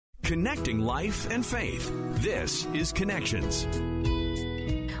Connecting life and faith. This is Connections.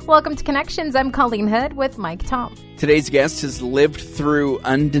 Welcome to Connections. I'm Colleen Hood with Mike Tom. Today's guest has lived through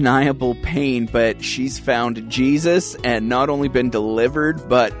undeniable pain, but she's found Jesus and not only been delivered,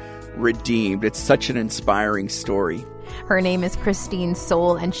 but redeemed. It's such an inspiring story. Her name is Christine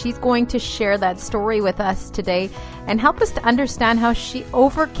Soule, and she's going to share that story with us today and help us to understand how she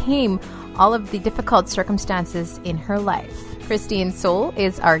overcame all of the difficult circumstances in her life. Christine Soule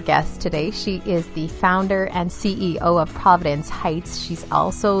is our guest today. She is the founder and CEO of Providence Heights. She's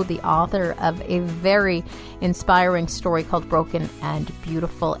also the author of a very inspiring story called Broken and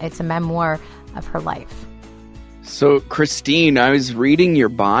Beautiful. It's a memoir of her life. So, Christine, I was reading your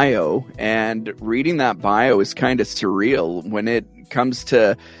bio, and reading that bio is kind of surreal. When it comes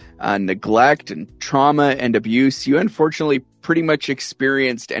to neglect and trauma and abuse, you unfortunately pretty much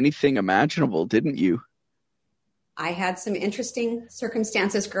experienced anything imaginable, didn't you? I had some interesting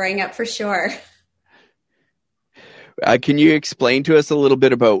circumstances growing up for sure. Can you explain to us a little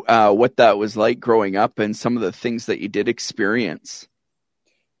bit about what that was like growing up and some of the things that you did experience?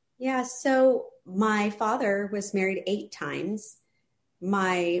 Yeah, so my father was married 8 times.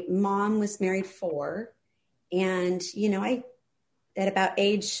 My mom was married 4. And, at about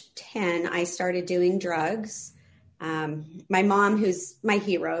age 10, I started doing drugs. My mom, who's my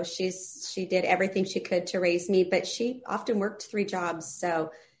hero, she did everything she could to raise me, but she often worked 3 jobs.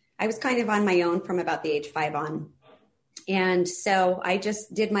 So I was kind of on my own from about the age 5 on. And so I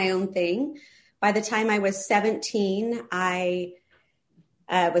just did my own thing. By the time I was 17, I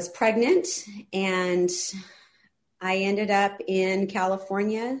was pregnant, and I ended up in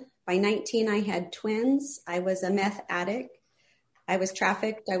California. By 19, I had twins. I was a meth addict. I was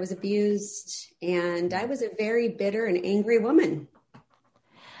trafficked, I was abused, and I was a very bitter and angry woman.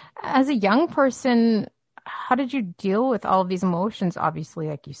 As a young person, how did you deal with all of these emotions? Obviously,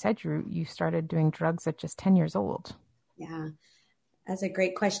 like you said, you started doing drugs at just 10 years old. Yeah, that's a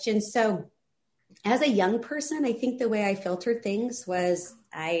great question. So as a young person, I think the way I filtered things was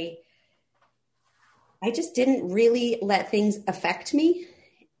I just didn't really let things affect me.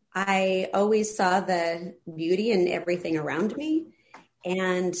 I always saw the beauty in everything around me.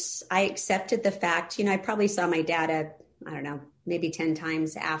 And I accepted the fact, I probably saw my dad maybe 10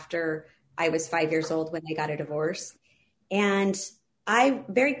 times after I was 5 years old when they got a divorce. And I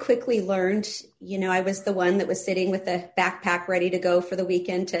very quickly learned, I was the one that was sitting with a backpack ready to go for the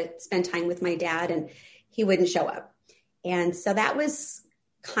weekend to spend time with my dad, and he wouldn't show up. And so that was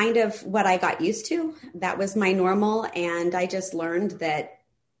kind of what I got used to. That was my normal. And I just learned that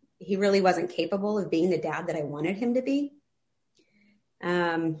he really wasn't capable of being the dad that I wanted him to be.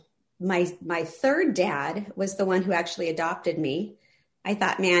 My third dad was the one who actually adopted me. I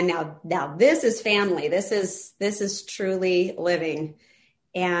thought, man, now this is family. This is truly living.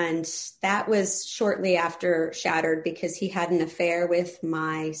 And that was shortly after Shattered, because he had an affair with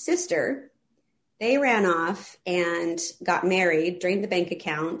my sister. They ran off and got married, drained the bank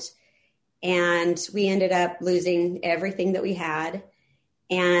account, and we ended up losing everything that we had.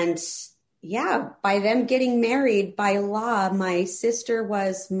 And yeah, by them getting married, by law, my sister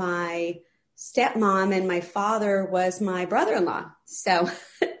was my stepmom and my father was my brother-in-law. So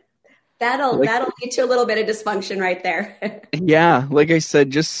that'll lead to a little bit of dysfunction right there. Yeah, like I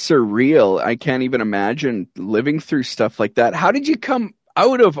said, just surreal. I can't even imagine living through stuff like that. How did you come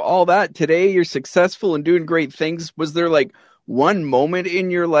out of all that? Today you're successful and doing great things. Was there like one moment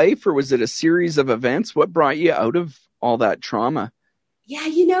in your life, or was it a series of events? What brought you out of all that trauma? Yeah,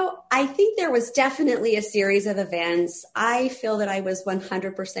 I think there was definitely a series of events. I feel that I was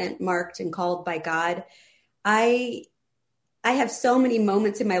 100% marked and called by God. I have so many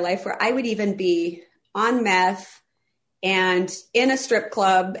moments in my life where I would even be on meth and in a strip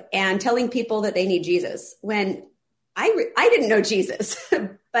club and telling people that they need Jesus when I didn't know Jesus,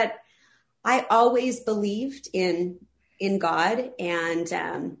 but I always believed in God.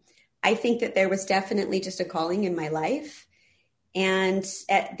 And I think that there was definitely just a calling in my life. And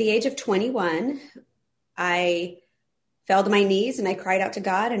at the age of 21, I fell to my knees and I cried out to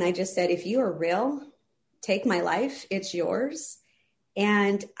God. And I just said, if you are real, take my life. It's yours.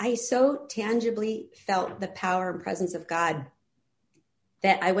 And I so tangibly felt the power and presence of God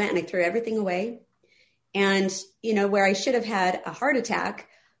that I went and I threw everything away. And, where I should have had a heart attack,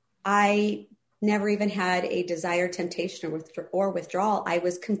 I never even had a desire, temptation, or withdrawal. I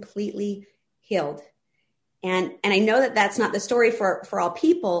was completely healed. And I know that that's not the story for all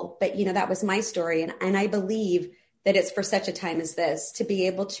people, but, that was my story. And I believe that it's for such a time as this to be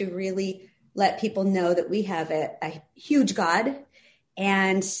able to really let people know that we have a huge God,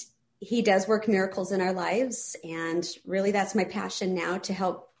 and he does work miracles in our lives. And really, that's my passion now, to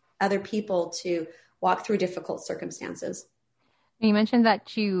help other people to walk through difficult circumstances. You mentioned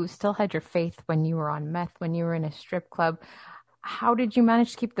that you still had your faith when you were on meth, when you were in a strip club. How did you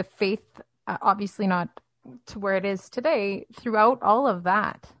manage to keep the faith, obviously not to where it is today, throughout all of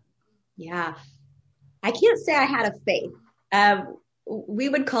that? Yeah, I can't say I had a faith. We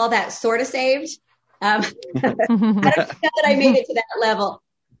would call that sort of saved. I don't know that I made it to that level.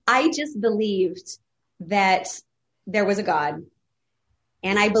 I just believed that there was a God,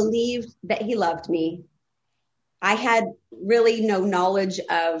 and I believed that he loved me. I had really no knowledge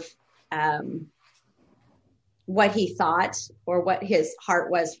of what he thought or what his heart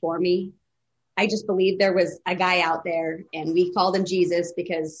was for me. I just believed there was a guy out there, and we called him Jesus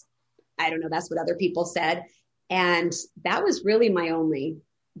because, I don't know, that's what other people said. And that was really my only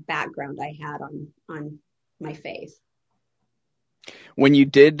background I had on my faith. When you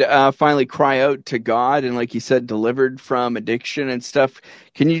did finally cry out to God and, like you said, delivered from addiction and stuff,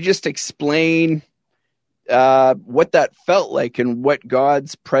 can you just explain what that felt like and what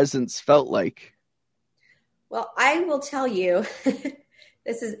God's presence felt like? Well, I will tell you,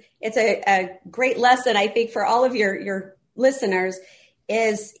 it's a great lesson, I think, for all of your listeners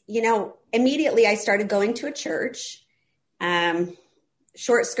is, immediately I started going to a church,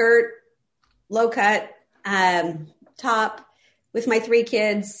 short skirt, low cut, top with my 3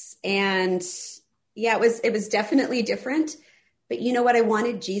 kids. And yeah, it was definitely different, but you know what? I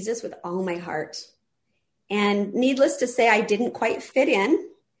wanted Jesus with all my heart. And needless to say, I didn't quite fit in,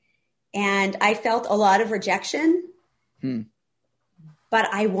 and I felt a lot of rejection, but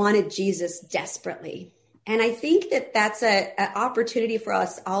I wanted Jesus desperately. And I think that that's an opportunity for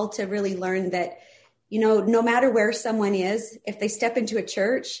us all to really learn that, no matter where someone is, if they step into a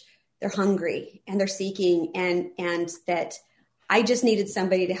church, they're hungry and they're seeking, and that I just needed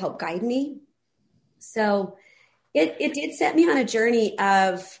somebody to help guide me. So it did set me on a journey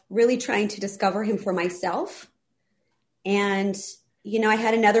of really trying to discover him for myself. And, I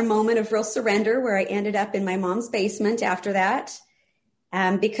had another moment of real surrender where I ended up in my mom's basement after that,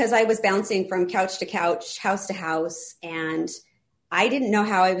 because I was bouncing from couch to couch, house to house, and I didn't know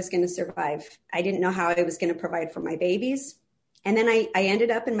how I was going to survive. I didn't know how I was going to provide for my babies. And then I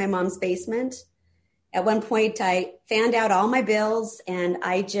ended up in my mom's basement. At one point, I fanned out all my bills, and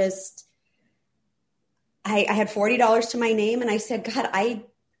I had $40 to my name, and I said, God,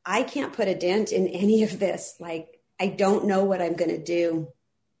 I can't put a dent in any of this. Like, I don't know what I'm going to do.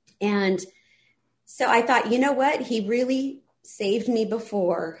 And so I thought, you know what? He really saved me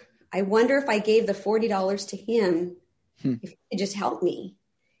before. I wonder if I gave the $40 to him, if he could just help me.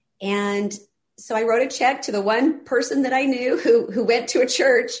 And so I wrote a check to the one person that I knew who went to a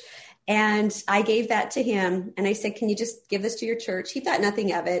church, and I gave that to him. And I said, can you just give this to your church? He thought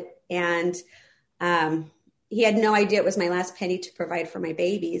nothing of it. And he had no idea it was my last penny to provide for my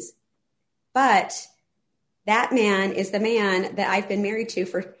babies. But that man is the man that I've been married to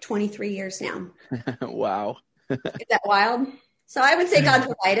for 23 years now. Wow. Is that wild? So I would say God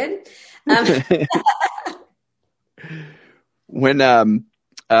provided. When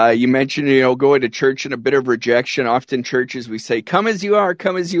you mentioned, going to church and a bit of rejection, often churches, we say, come as you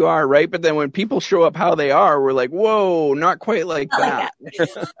are, right? But then when people show up how they are, we're like, whoa, not quite like that.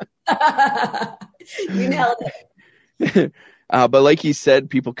 You nailed it. But like you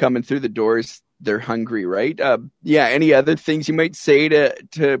said, people coming through the doors, they're hungry, right? Any other things you might say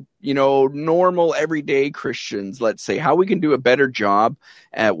to normal everyday Christians, let's say, how we can do a better job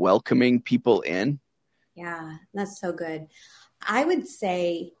at welcoming people in? Yeah, that's so good. I would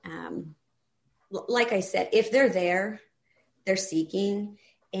say, like I said, if they're there, they're seeking,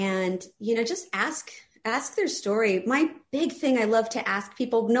 and, just ask their story. My big thing I love to ask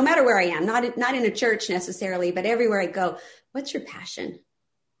people, no matter where I am, not in a church necessarily, but everywhere I go, what's your passion?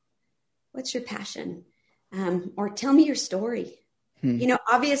 What's your passion? Or tell me your story.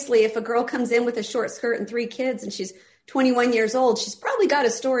 Obviously, if a girl comes in with a short skirt and 3 kids and she's 21 years old, she's probably got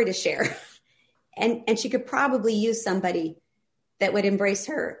a story to share. And she could probably use somebody that would embrace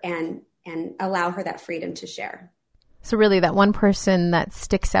her and allow her that freedom to share. So really that one person that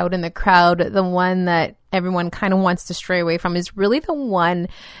sticks out in the crowd, the one that everyone kind of wants to stray away from, is really the one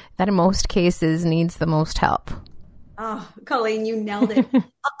that in most cases needs the most help. Oh, Colleen, you nailed it.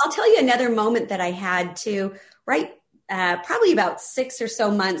 I'll tell you another moment that I had too, right? Probably about 6 or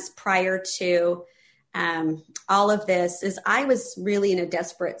so months prior to all of this, is I was really in a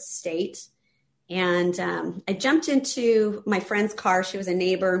desperate state. And I jumped into my friend's car. She was a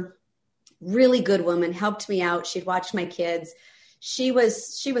neighbor, really good woman, helped me out. She'd watched my kids. She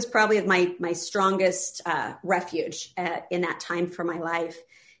was probably my strongest refuge in that time for my life.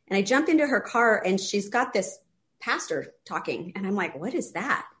 And I jump into her car, and she's got this pastor talking. And I'm like, what is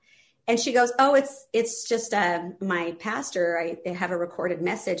that? And she goes, oh, it's just my pastor. They have a recorded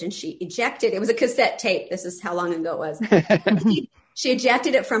message, and she ejected. It was a cassette tape. This is how long ago it was. She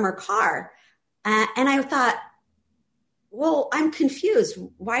ejected it from her car. And I thought, well, I'm confused.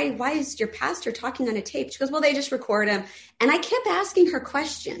 Why is your pastor talking on a tape? She goes, well, they just record him. And I kept asking her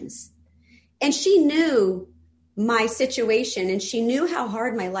questions. And she knew my situation, and she knew how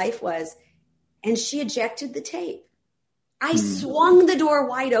hard my life was. And she ejected the tape. I swung the door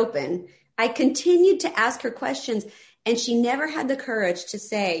wide open. I continued to ask her questions, and she never had the courage to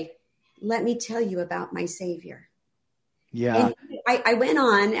say, let me tell you about my Savior. Yeah. And I went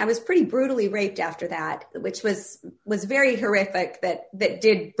on. I was pretty brutally raped after that, which was very horrific. That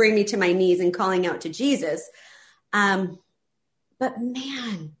did bring me to my knees and calling out to Jesus. But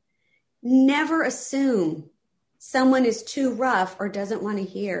man, never assume someone is too rough or doesn't want to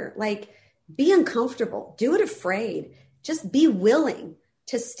hear. Like, be uncomfortable. Do it afraid. Just be willing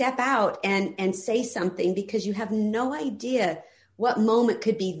to step out and say something, because you have no idea what moment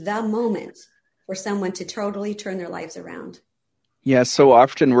could be the moment for someone to totally turn their lives around. Yeah, so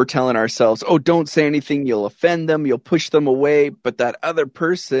often we're telling ourselves, oh, don't say anything, you'll offend them, you'll push them away. But that other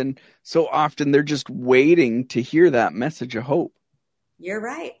person, so often they're just waiting to hear that message of hope. You're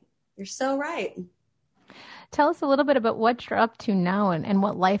right. You're so right. Tell us a little bit about what you're up to now and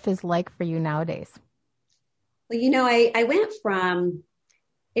what life is like for you nowadays. Well, I went from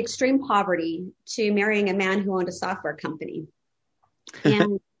extreme poverty to marrying a man who owned a software company.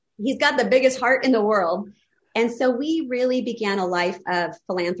 And he's got the biggest heart in the world. And so we really began a life of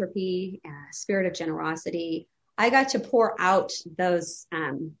philanthropy, spirit of generosity. I got to pour out those,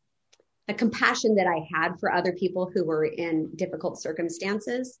 the compassion that I had for other people who were in difficult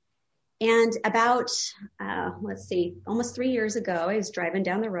circumstances. And about, almost 3 years ago, I was driving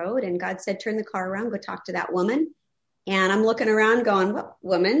down the road, and God said, turn the car around, go talk to that woman. And I'm looking around going, what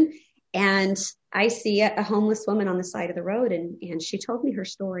woman? And I see a homeless woman on the side of the road, and she told me her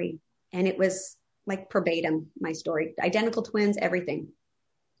story. And it was like verbatim, my story, identical twins, everything.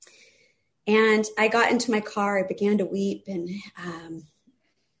 And I got into my car, I began to weep, and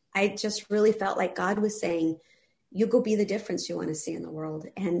I just really felt like God was saying, you go be the difference you want to see in the world.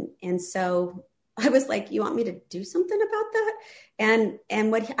 And so I was like, you want me to do something about that?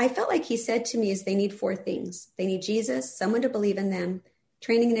 And what I felt like he said to me is they need 4 things. They need Jesus, someone to believe in them,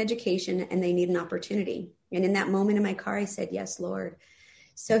 training and education, and they need an opportunity. And in that moment in my car, I said, yes, Lord.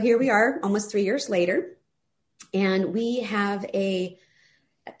 So here we are almost 3 years later, and we have a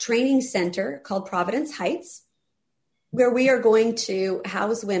training center called Providence Heights, where we are going to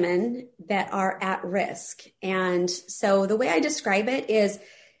house women that are at risk. And so the way I describe it is,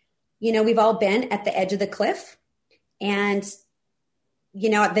 we've all been at the edge of the cliff, and,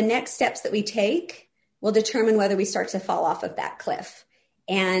 the next steps that we take will determine whether we start to fall off of that cliff.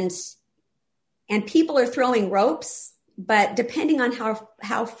 And people are throwing ropes, but depending on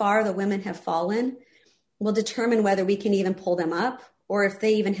how far the women have fallen will determine whether we can even pull them up or if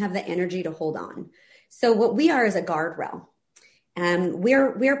they even have the energy to hold on. So what we are is a guardrail.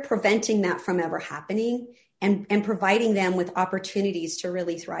 We're preventing that from ever happening and providing them with opportunities to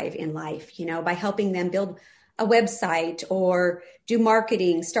really thrive in life, by helping them build a website or do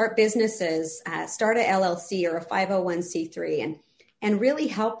marketing, start businesses, start a LLC or a 501c3, and really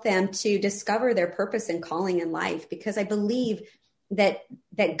help them to discover their purpose and calling in life. Because I believe that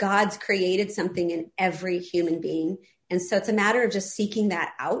God's created something in every human being. And so it's a matter of just seeking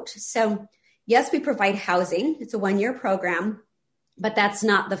that out. So yes, we provide housing. It's a 1-year program, but that's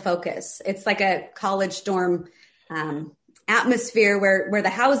not the focus. It's like a college dorm atmosphere where the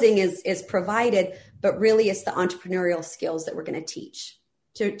housing is provided, but really it's the entrepreneurial skills that we're going to teach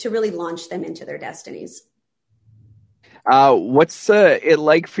to really launch them into their destinies. What's it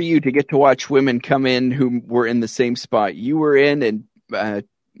like for you to get to watch women come in who were in the same spot you were in, and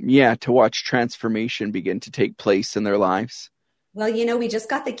to watch transformation begin to take place in their lives? Well, we just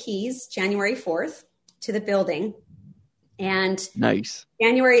got the keys January 4th to the building, and nice.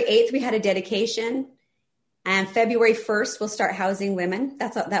 January 8th, we had a dedication, and February 1st, we'll start housing women.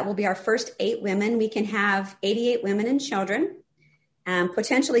 That will be our first 8 women. We can have 88 women and children,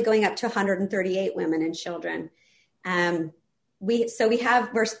 potentially going up to 138 women and children. We're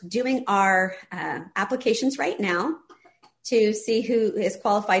doing our applications right now to see who is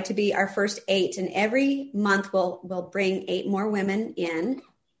qualified to be our first 8. And every month we'll bring 8 more women in.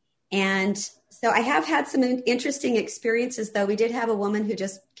 And so I have had some interesting experiences, though. We did have a woman who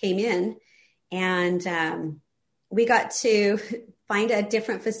just came in, and we got to find a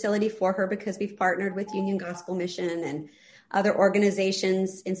different facility for her because we've partnered with Union Gospel Mission and other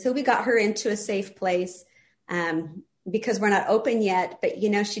organizations. And so we got her into a safe place. because we're not open yet. But,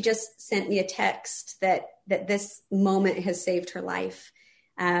 she just sent me a text that this moment has saved her life.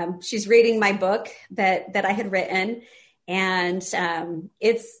 She's reading my book that I had written. And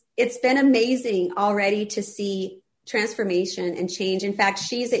it's been amazing already to see transformation and change. In fact,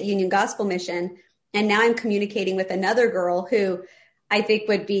 she's at Union Gospel Mission. And now I'm communicating with another girl who I think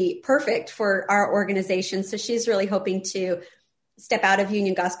would be perfect for our organization. So she's really hoping to step out of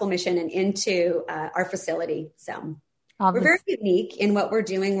Union Gospel Mission and into our facility. So we're very unique in what we're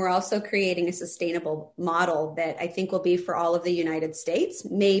doing. We're also creating a sustainable model that I think will be for all of the United States,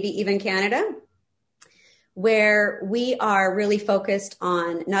 maybe even Canada, where we are really focused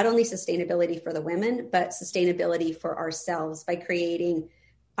on not only sustainability for the women, but sustainability for ourselves by creating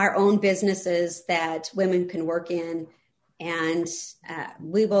our own businesses that women can work in. And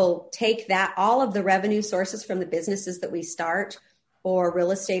we will take that, all of the revenue sources from the businesses that we start or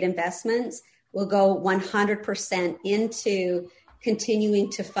real estate investments will go 100% into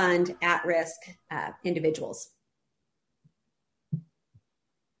continuing to fund at-risk individuals.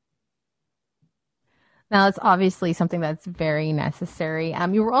 Now, it's obviously something that's very necessary.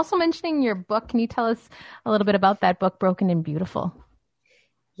 You were also mentioning your book. Can you tell us a little bit about that book, Broken and Beautiful?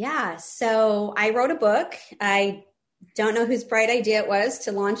 Yeah, so I wrote a book. I don't know whose bright idea it was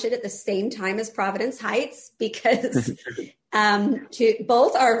to launch it at the same time as Providence Heights, because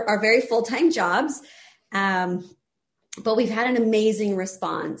both are very full-time jobs. But we've had an amazing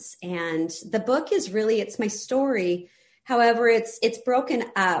response. And the book is really, it's my story. However, it's broken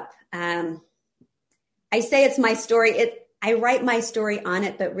up. I say it's my story. I write my story on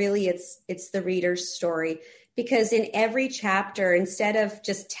it, but really it's the reader's story. Because in every chapter, instead of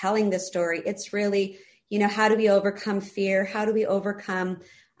just telling the story, it's really, how do we overcome fear? How do we overcome,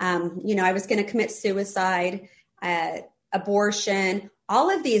 I was going to commit suicide, abortion, all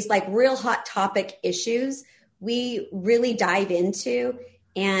of these like real hot topic issues we really dive into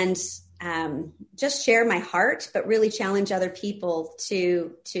and just share my heart, but really challenge other people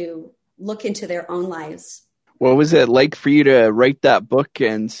to look into their own lives. What was it like for you to write that book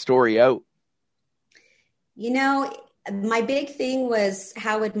and story out? My big thing was,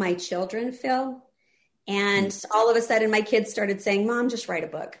 how would my children feel? And all of a sudden my kids started saying, Mom, just write a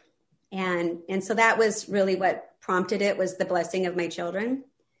book. And so that was really what prompted it, was the blessing of my children.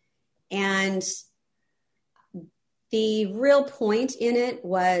 And the real point in it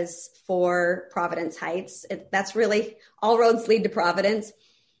was for Providence Heights. That's really, all roads lead to Providence.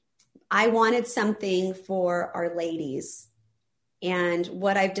 I wanted something for our ladies. And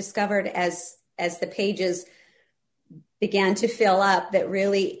what I've discovered as the pages began to fill up, that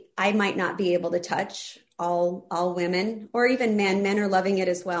really I might not be able to touch all women or even men. Men are loving it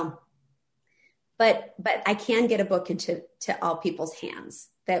as well. But I can get a book into all people's hands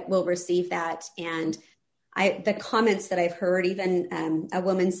that will receive that. And the comments that I've heard, even a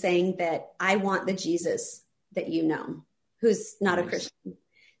woman saying that I want the Jesus that who's not a Christian.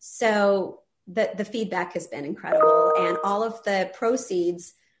 So the feedback has been incredible, and all of the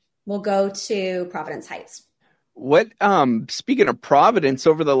proceeds will go to Providence Heights. What, speaking of Providence,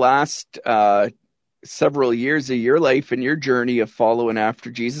 over the last several years of your life and your journey of following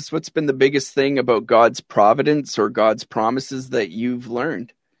after Jesus, what's been the biggest thing about God's providence or God's promises that you've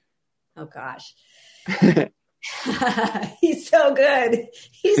learned? Oh gosh. He's so good.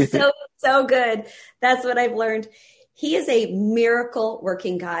 He's so good. That's what I've learned. He is a miracle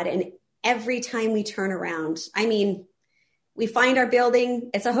working God. And every time we turn around, we find our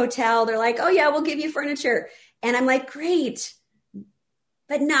building, it's a hotel. They're like, oh yeah, we'll give you furniture. And I'm like, great.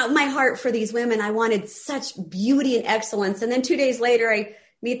 But now my heart for these women, I wanted such beauty and excellence. And then 2 days later, I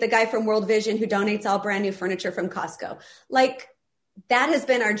meet the guy from World Vision who donates all brand new furniture from Costco. Like, that has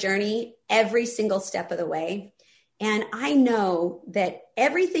been our journey every single step of the way. And I know that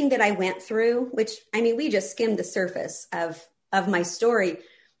everything that I went through, which, we just skimmed the surface of my story,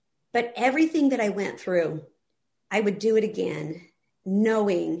 but everything that I went through, I would do it again,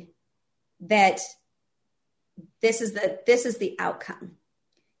 knowing that this is the outcome.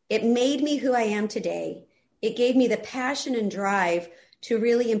 It made me who I am today. It gave me the passion and drive to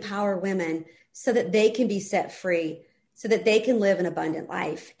really empower women so that they can be set free, so that they can live an abundant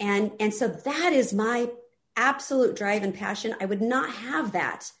life. And so that is my absolute drive and passion. I would not have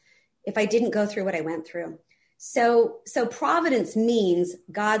that if I didn't go through what I went through. So providence means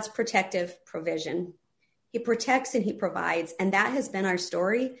God's protective provision. He protects and he provides. And that has been our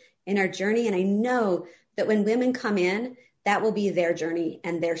story and our journey. And I know that when women come in, that will be their journey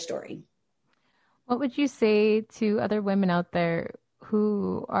and their story. What would you say to other women out there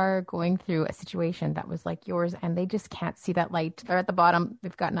who are going through a situation that was like yours and they just can't see that light? They're at the bottom.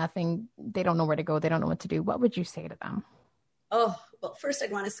 They've got nothing. They don't know where to go. They don't know what to do. What would you say to them? Oh, well, first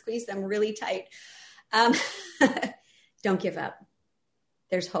I'd want to squeeze them really tight. Don't give up.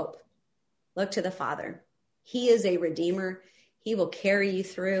 There's hope. Look to the Father. He is a redeemer. He will carry you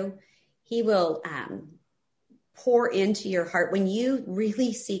through. He will pour into your heart when you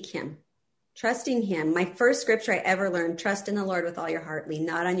really seek him. Trusting him. My first scripture I ever learned, trust in the Lord with all your heart, lean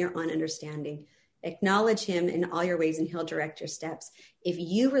not on your own understanding. Acknowledge him in all your ways and he'll direct your steps. If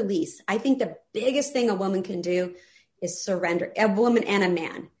you release, I think the biggest thing a woman can do is surrender. A woman and a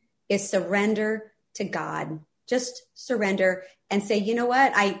man is surrender to God. Just surrender and say, you know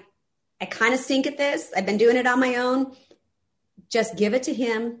what? I kind of stink at this. I've been doing it on my own. Just give it to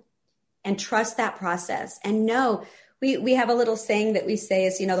him and trust that process. And know, we have a little saying that we say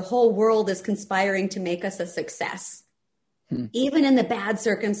is, the whole world is conspiring to make us a success. Even in the bad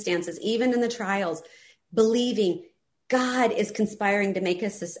circumstances, even in the trials, believing God is conspiring to make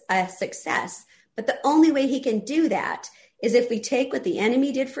us a success. But the only way he can do that is if we take what the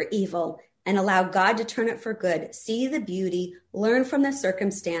enemy did for evil and allow God to turn it for good, see the beauty, learn from the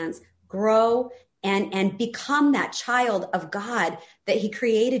circumstance, grow, and become that child of God that he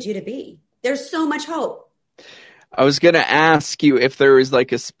created you to be. There's so much hope. I was going to ask you if there was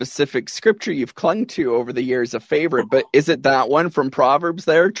like a specific scripture you've clung to over the years, a favorite, but is it that one from Proverbs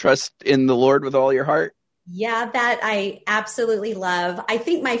there? Trust in the Lord with all your heart? Yeah, that I absolutely love. I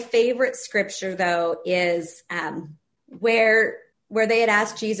think my favorite scripture, though, is where they had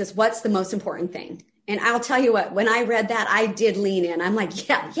asked Jesus, what's the most important thing? And I'll tell you what, when I read that, I did lean in. I'm like,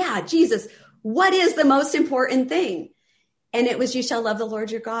 yeah, Jesus, what is the most important thing? And it was, you shall love the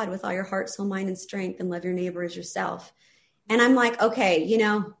Lord your God with all your heart, soul, mind, and strength, and love your neighbor as yourself. And I'm like, okay,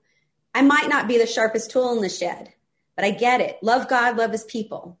 I might not be the sharpest tool in the shed, but I get it. Love God, love his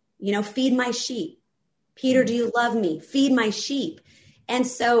people, feed my sheep. Peter, do you love me? Feed my sheep. And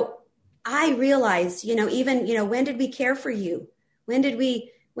so I realized, even, when did we care for you? When did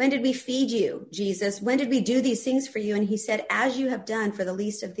we feed you, Jesus? When did we do these things for you? And he said, as you have done for the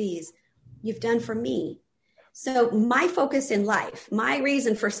least of these, you've done for me. So my focus in life, my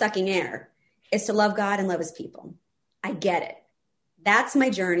reason for sucking air is to love God and love his people. I get it. That's my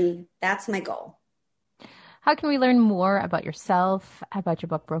journey. That's my goal. How can we learn more about yourself, about your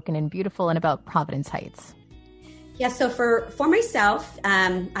book, Broken and Beautiful, and about Providence Heights? Yeah, so for myself,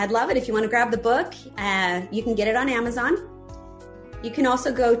 I'd love it if you want to grab the book. You can get it on Amazon. You can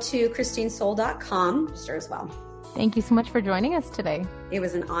also go to christinesoul.com as well. Thank you so much for joining us today. It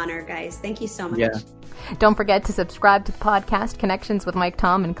was an honor, guys. Thank you so much. Yeah. Don't forget to subscribe to the podcast Connections with Mike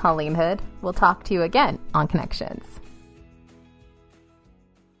Tom and Colleen Hood. We'll talk to you again on Connections.